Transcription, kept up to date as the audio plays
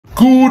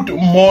Good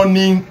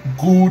morning,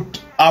 good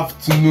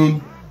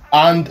afternoon,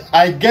 and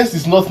I guess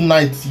it's not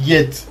night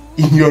yet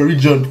in your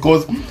region,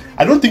 because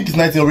I don't think it's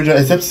night in your region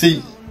except say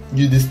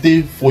you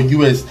stay for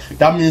US.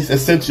 That means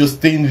except you're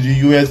staying in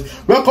the US.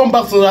 Welcome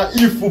back to the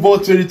Efootball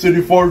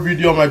 2024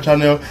 video on my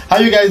channel. How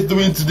you guys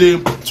doing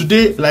today?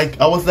 Today,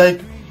 I was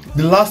like,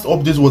 the last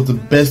update was the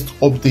best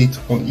update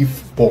on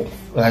Efootball,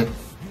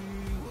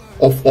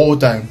 of all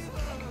time.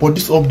 But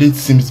this update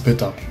seems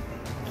better.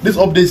 Last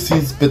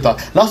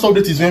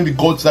update is when we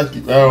got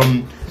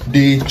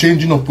the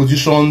changing of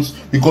positions.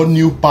 We got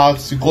new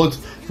packs. We got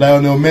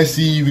Lionel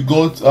Messi. We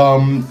got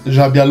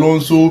Xabi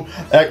Alonso.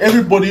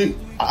 Everybody.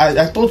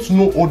 I thought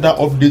no other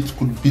update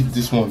could beat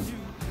this one.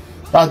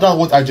 That's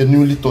what I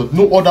genuinely thought.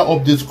 No other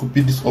updates could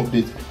beat this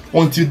update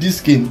until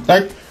this came.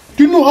 Do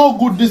you know how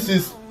good this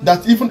is?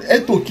 That even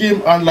Eto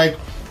came, and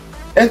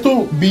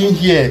Eto being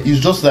here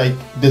is just like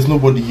there's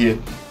nobody here.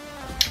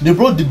 They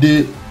brought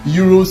the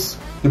Euros.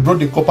 They brought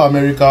the Copa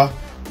America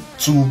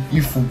to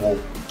Efootball,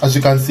 as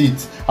you can see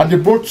it, and they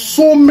brought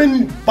so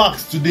many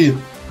packs today,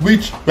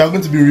 which we are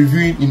going to be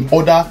reviewing in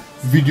other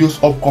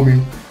videos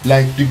upcoming,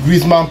 like the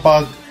Griezmann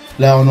pack,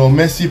 Lionel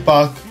Messi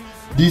pack,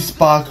 this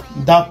pack,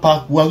 that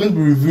pack. We are going to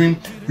be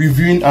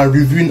reviewing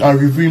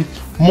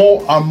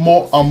more and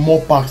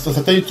more packs. So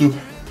I tell you to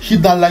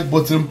hit that like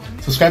button,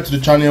 subscribe to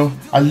the channel,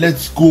 and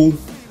let's go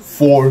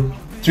for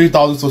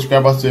 3,000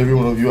 subscribers to every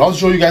one of you. I'll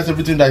show you guys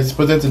everything that is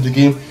present in the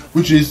game,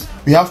 which is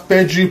we have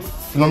Pedri,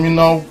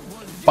 phenomenal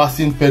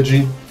passing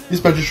Pedri. This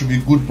Pedri should be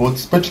good, but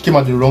Pedri came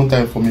at the wrong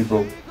time for me,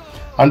 bro.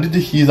 And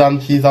he's an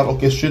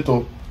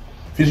orchestrator.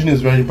 Finishing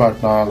is very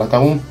bad. Nah, I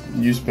won't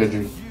use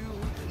Pedri.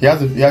 He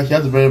has a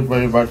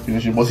very bad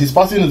finishing, but his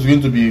passing is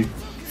going to be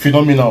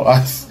phenomenal.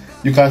 As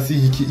you can see,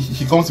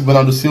 he comes to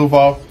Bernardo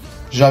Silva,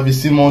 Xavi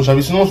Simons.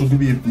 Xavi Simons will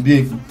be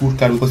a good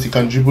card because he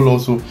can dribble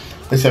also.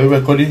 Let's see, are we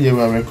recording? Here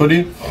we are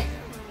recording.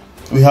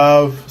 We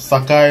have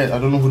Sakai. I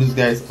don't know who these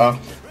guys are,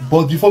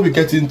 but before we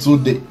get into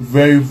the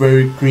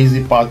very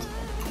crazy part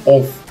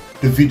of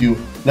the video,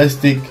 let's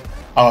take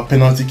our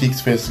penalty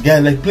kicks first.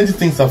 Guys, plenty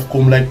things have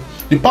come.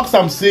 The packs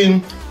I'm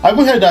seeing, I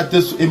even heard that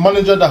there's a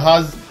manager that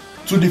has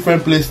two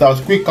different play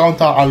styles: quick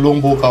counter and long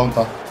ball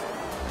counter.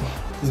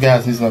 This guy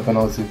has missed my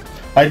penalty.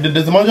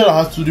 There's a manager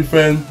that has two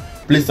different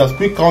play styles: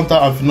 quick counter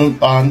and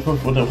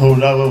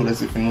phenomenal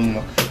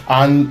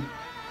and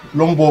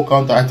long ball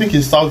counter. I think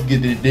it's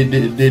Southgate,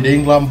 the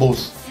England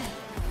boss.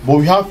 But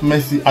we have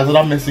Messi,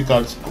 another Messi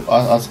card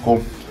has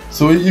come.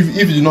 So if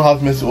you do not have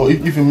Messi, or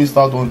if you missed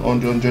out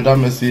on Jordan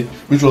Messi,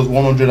 which was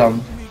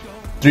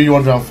 103,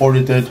 104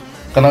 rated, you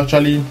can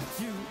actually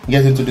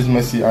get into this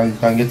Messi and you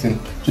can get in.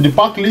 So the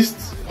pack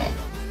list,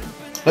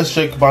 let's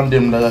check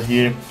them that are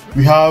here.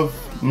 We have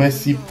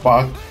Messi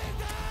pack,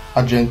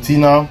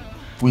 Argentina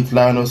with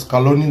Lionel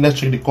Scaloni. Let's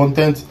check the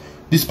content.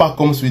 This pack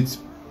comes with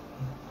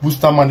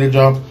booster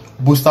manager,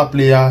 booster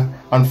player,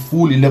 and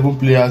full 11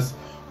 players.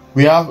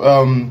 We have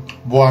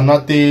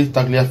Boanate,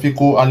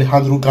 Tagliafico,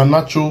 Alejandro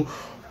Garnacho,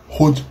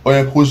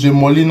 Jose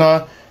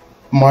Molina,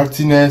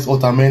 Martinez,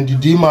 Otamendi,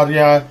 Di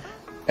Maria,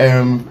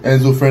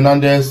 Enzo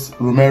Fernandez,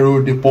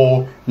 Romero, De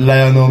Paul,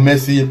 Lionel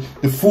Messi,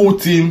 the full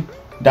team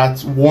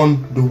that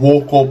won the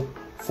World Cup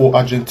for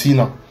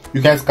Argentina.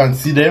 You guys can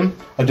see them.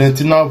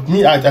 Argentina,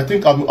 I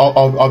think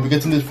I'll be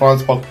getting this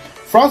France pack.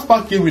 France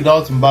pack came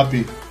without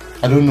Mbappe.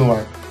 I don't know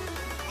why.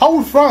 How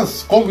would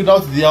France come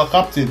without their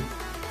captain?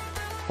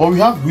 But we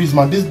have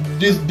Griezmann. This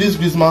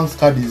Griezmann's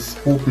card is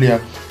full player.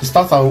 The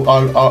stats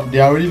are they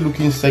are already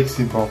looking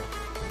sexy, bro.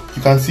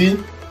 You can see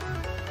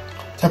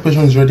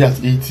separation is already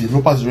at 80,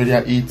 no pass is already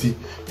at 80,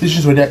 finishing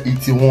is already at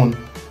 81,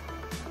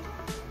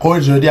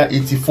 courage is already at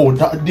 84.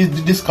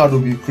 This card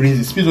will be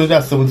crazy. Speed is already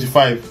at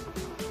 75.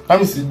 Let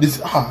me see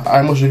this.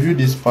 I must review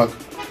this pack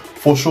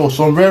for sure.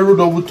 Sombrero,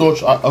 double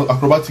touch,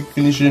 acrobatic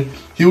finishing,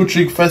 heel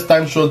trick, first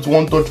time shots,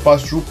 one touch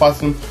pass, through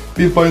passing,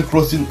 pinpoint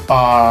crossing.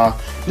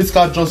 This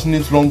card just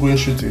needs long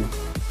range shooting,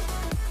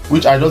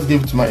 which I just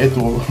gave to my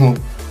Eto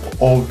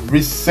of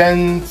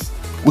recent.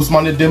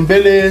 Ousmane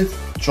Dembele,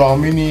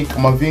 Chouamini,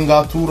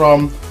 Kamavinga,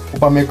 Thuram,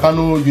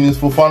 Upamecano, Yunus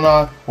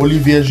Fofana,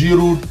 Olivier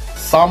Giroud,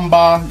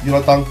 Samba,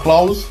 Jonathan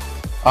Klaus,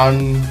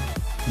 and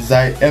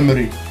Zai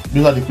Emery.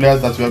 Those are the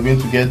players that we are going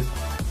to get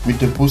with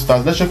the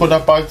boosters. Let's check other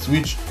packs,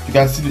 which you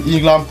can see the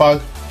England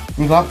pack.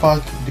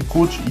 The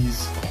coach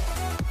is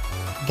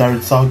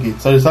Gareth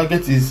Southgate. So the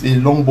Southgate is a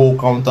long ball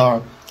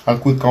counter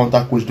and quick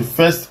counter coach, the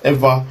first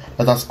ever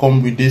that has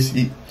come with this.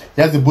 He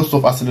has a boost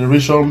of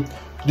acceleration.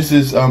 This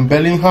is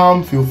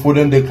Bellingham, Phil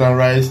Foden, Declan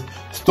Rice,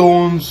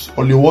 Stones,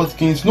 Oli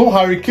Watkins, no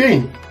Harry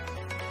Kane.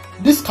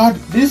 This pack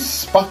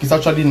is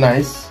actually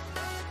nice.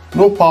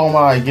 No Palmer,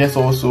 I guess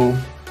also.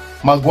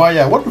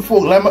 Maguire, what the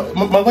fuck?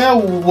 Maguire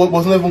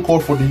wasn't even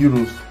called for the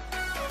Euros.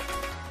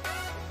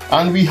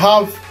 And we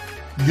have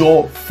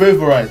your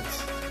favorite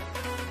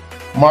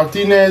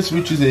Martinez,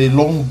 which is a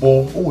long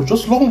ball. Oh,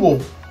 just long ball.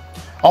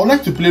 I would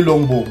like to play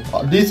long ball.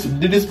 This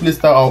play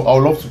style, I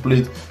would love to play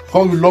it.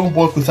 Come with long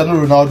ball: Cristiano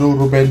Ronaldo,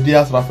 Ruben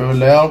Dias, Rafael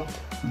Leao,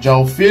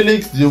 João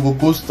Felix, Diego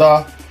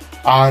Costa,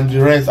 and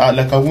the rest are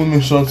like I won't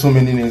mention so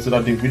many names so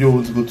that the video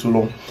won't go too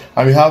long.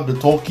 And we have the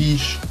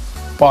Turkish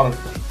part.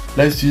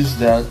 Let's use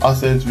their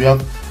accents. We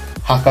have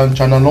Hakan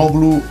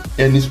Çalhanoğlu,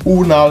 Enis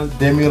Ünal,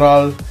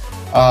 Demiral,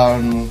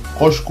 and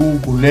Koşku,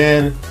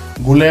 Guler.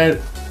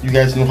 You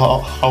guys know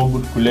how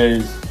good Guler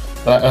is.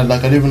 Like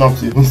I don't even have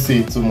to even say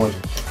it too much.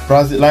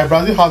 Brazil has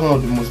one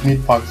of the most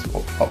mid packs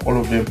of all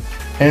of them.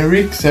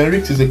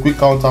 Henriques is a quick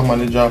counter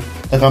manager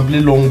that can play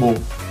long ball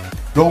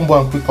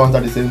and quick counter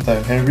at the same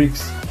time.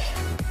 Henriques,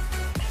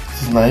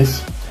 this is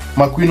nice.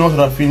 Marquinhos,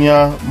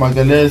 Rafinha,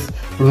 Magalhaes,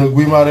 Bruno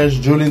Guimaraes,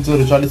 Joelinton,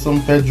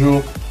 Richarlison,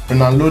 Pedro,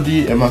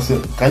 Ronaldo,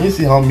 Emerson. Can you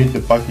see how mid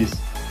the pack is?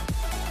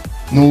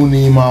 No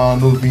Neymar,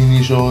 no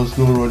Vinicius,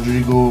 no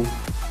Rodrigo.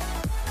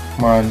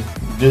 Man,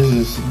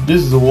 this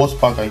is the worst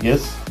pack, I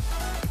guess.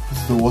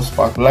 This is the worst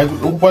pack. Like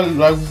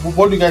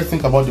what do you guys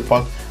think about the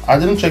pack? I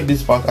didn't check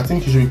this pack. I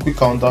think it should be quick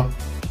counter,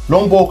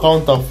 long ball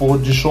counter for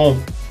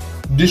Deschamps.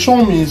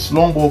 Deschamps means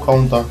long ball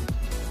counter.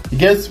 He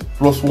gets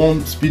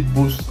 +1 speed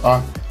boost.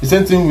 The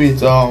same thing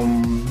with our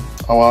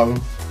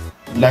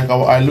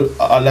idol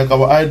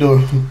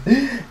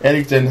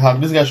Eric Ten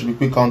Hag. This guy should be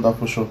quick counter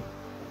for sure.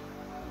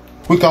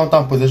 Quick counter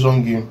and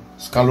possession game.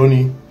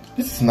 Scaloni.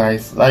 This is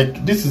nice.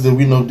 Like this is the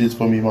win update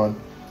for me, man.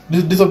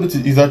 This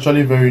update is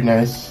actually very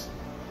nice.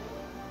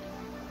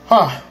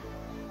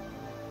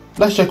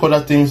 Let's check other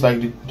things like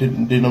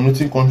the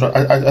nominating contract.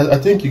 I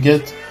think you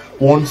get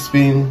 1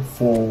 spin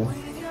for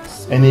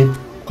any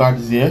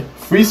cards here.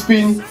 Free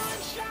spin.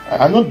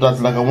 I know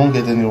that like I won't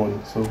get anyone,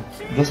 so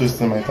just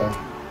wasting my time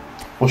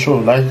for sure.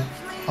 Like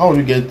how will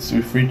you get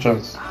a free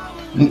chance?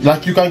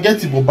 Like you can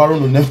get it, but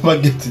Baron will never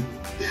get it.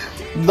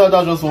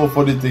 That's just one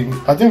funny thing.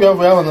 I think we have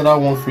another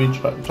one free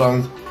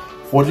chance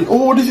for the.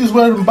 Oh, this is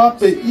where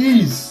Mbappe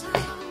is.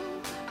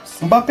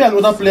 Mbappe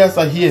and other players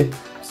are here.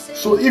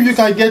 So if you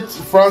can get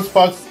France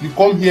pack, you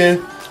come here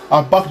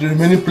and pack the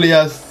remaining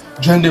players,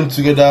 join them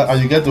together,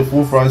 and you get the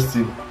full France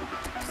team.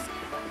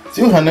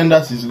 Theo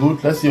Hernandez is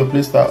good. Let's see your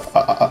play style.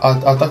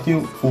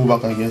 Attacking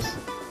fullback, I guess.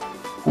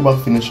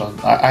 Fullback finisher.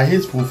 I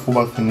hate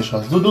fullback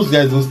finishers. Those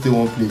guys don't stay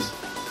one place.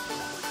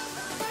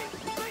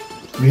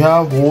 We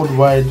have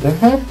worldwide.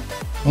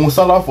 Mo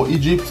Salah for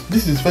Egypt.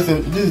 This is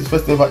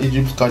first ever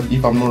Egypt card,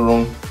 if I'm not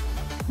wrong.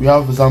 We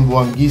have Zambo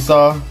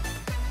Anguissa,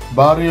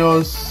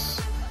 Barrios,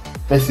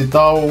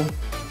 Pesitao,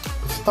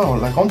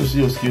 like I want to see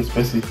your skills,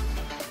 Pesi.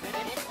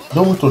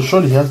 Double touch,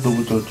 surely he has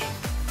double touch.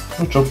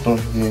 No chop down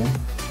here.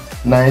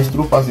 Nice,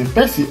 through passing.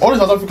 Pesi, all the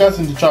South Africans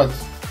in the chat.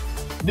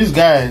 This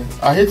guy,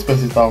 I hate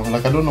Pesitao.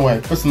 Like I don't know why.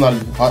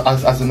 Personally,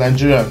 as a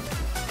Nigerian,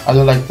 I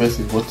don't like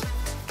Pesi. But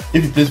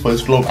if he plays for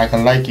his club, I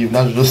can like him.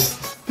 That's just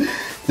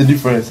the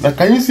difference. Like,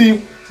 can you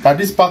see that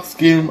this pack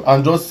came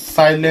and just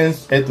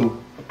silenced Eto'o?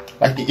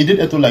 Like he did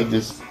Eto'o like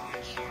this.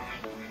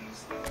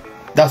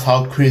 That's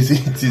how crazy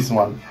it is,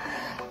 man.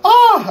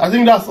 I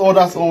think that's all.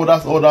 Before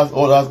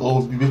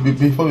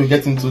we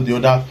get into the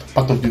other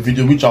part of the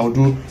video, which I'll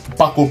do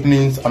pack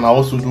openings and I'll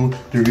also do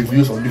the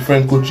reviews on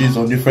different coaches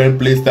on different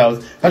play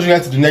styles. Catch you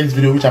guys to the next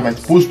video, which I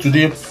might post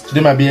today.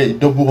 Today might be a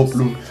double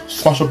upload.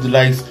 Smash up the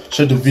likes,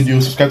 share the video,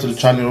 subscribe to the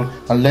channel,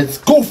 and let's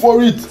go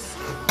for it.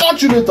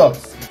 Catch you later.